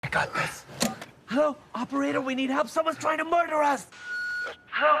got this. Hello, operator, we need help. Someone's trying to murder us.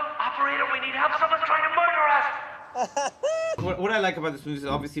 Hello, operator, we need help. Someone's trying to murder us. What I like about this movie is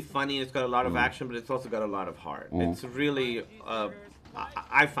it's obviously funny, it's got a lot of action, but it's also got a lot of heart. It's really,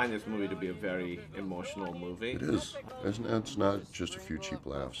 I find this movie to be a very emotional movie. It is. It's not just a few cheap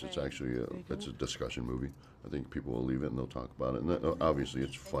laughs. It's actually it's a discussion movie. I think people will leave it and they'll talk about it. And obviously,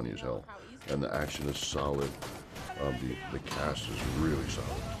 it's funny as hell, and the action is solid. The cast is really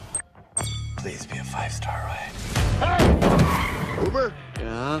solid. Please be a 5-star ride. Hey! Uber?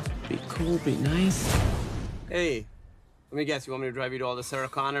 Yeah, be cool, be nice. Hey, let me guess, you want me to drive you to all the Sarah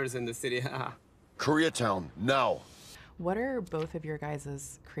Connors in the city? Koreatown, now. What are both of your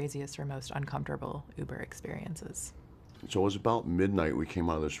guys' craziest or most uncomfortable Uber experiences? So it was about midnight. We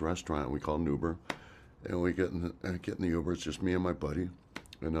came out of this restaurant and we called an Uber, and we get in the Uber. It's just me and my buddy,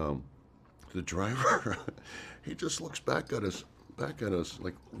 and the driver, he just looks back at us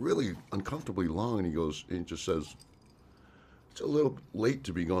like really uncomfortably long, and he just says, "It's a little late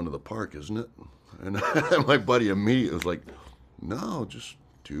to be going to the park, isn't it?" And my buddy immediately was like, "No, just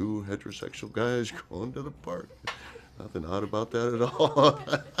two heterosexual guys going to the park. Nothing odd about that at all."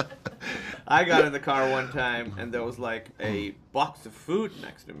 I got in the car one time, and there was like a box of food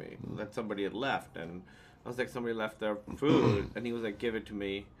next to me that somebody had left, and I was like, somebody left their food, and he was like, "Give it to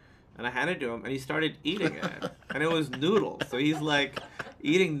me." And I handed it to him, and he started eating it. And it was noodles. So he's like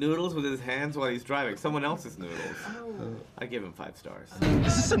eating noodles with his hands while he's driving. Someone else's noodles. I give him 5 stars.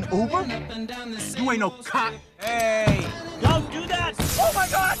 Is this an Uber? You ain't no cop. Hey, don't do that. Oh my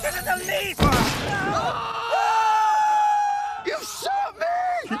God, this is a leaf. You shot me!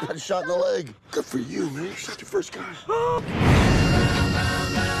 You got shot in the leg. Good for you, man. You shot your first guy.